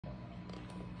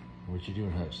What you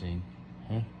doing, Hopsing?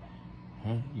 Huh?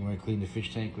 Huh? You want to clean the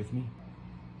fish tank with me?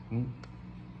 Hmm?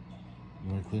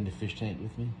 You want to clean the fish tank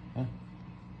with me? Huh?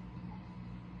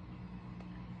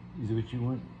 Is that what you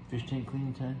want? Fish tank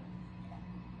cleaning time?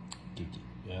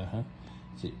 Uh-huh.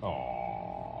 Say,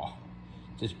 aww.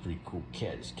 That's a pretty cool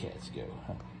cat as cats go,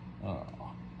 huh?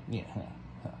 Oh, yeah,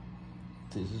 huh?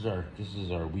 This is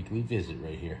our weekly visit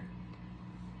right here.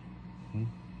 Hmm?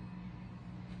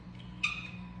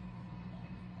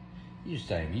 You're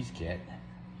Siamese cat.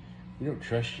 We don't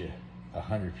trust you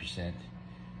 100%.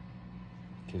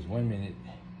 Because one minute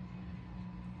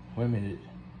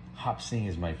Hopsing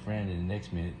is my friend, and the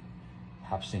next minute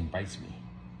Hopsing bites me.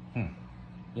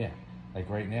 Yeah, like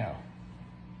right now.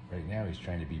 Right now he's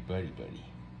trying to be buddy.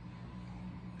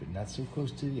 But not so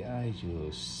close to the eyes, you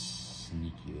little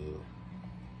sneaky little.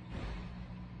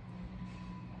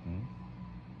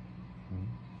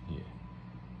 Yeah.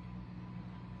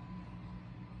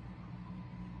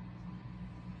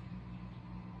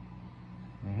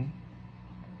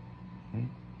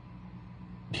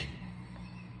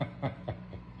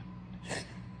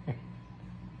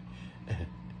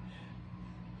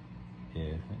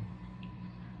 Yeah.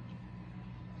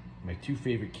 My two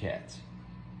favorite cats,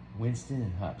 Winston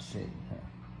and Hopsing, huh?